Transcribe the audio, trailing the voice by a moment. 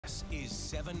This is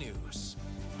 7 News.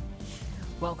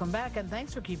 Welcome back, and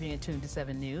thanks for keeping it tuned to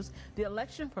 7 News. The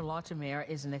election for Lawton Mayor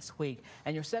is next week,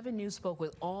 and your 7 News spoke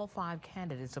with all 5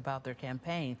 candidates about their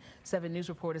campaign. 7 News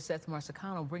reporter Seth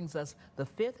Marsicano brings us the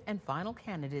 5th and final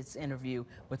candidates interview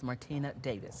with Matina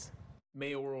Davis.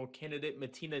 Mayoral candidate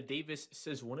Matina Davis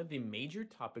says one of the major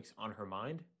topics on her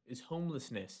mind is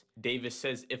homelessness. Davis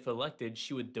says if elected,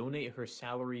 she would donate her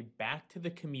salary back to the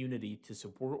community to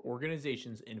support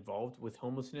organizations involved with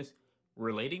homelessness,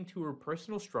 relating to her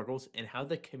personal struggles and how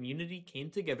the community came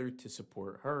together to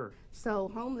support her. So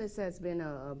homeless has been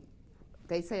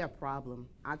they say a problem.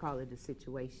 I call it a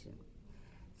situation.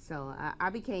 So I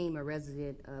became a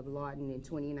resident of Lawton in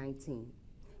 2019.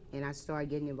 And I started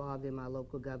getting involved in my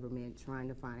local government, trying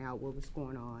to find out what was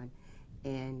going on.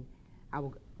 And I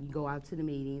would go out to the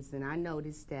meetings, and I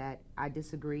noticed that I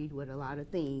disagreed with a lot of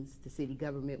things the city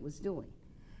government was doing.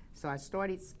 So I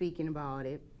started speaking about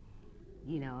it.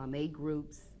 You know, I made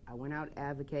groups, I went out,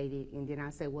 advocated, and then I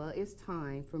said, well, it's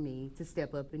time for me to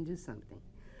step up and do something.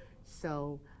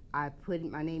 So I put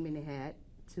my name in the hat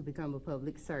to become a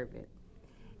public servant.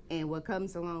 And what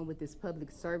comes along with this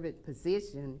public servant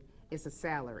position is a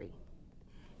salary.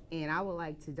 And I would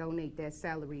like to donate that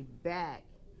salary back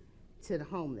to the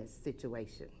homeless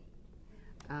situation.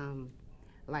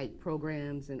 Like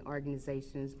programs and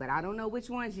organizations, but I don't know which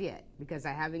ones yet because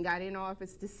I haven't got in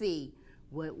office to see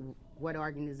what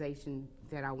organization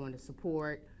that I want to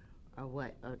support or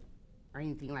what or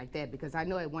anything like that, because I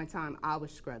know at one time I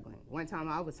was struggling. One time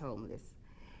I was homeless,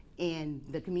 and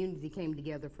the community came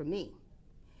together for me.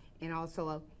 And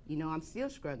also, you know, I'm still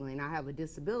struggling. I have a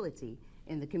disability,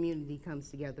 and the community comes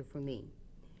together for me.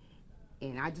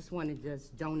 And I just want to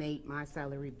just donate my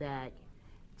salary back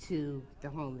to the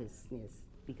homelessness,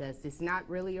 because it's not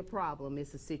really a problem,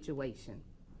 it's a situation.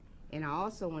 And I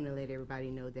also want to let everybody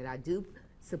know that I do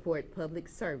support public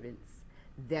servants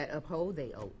that uphold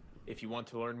their oath. If you want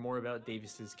to learn more about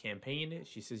Davis's campaign,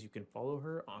 she says you can follow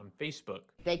her on Facebook.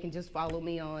 They can just follow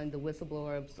me on the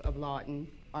Whistleblowers of Lawton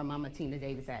or my Matina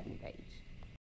Davis admin page.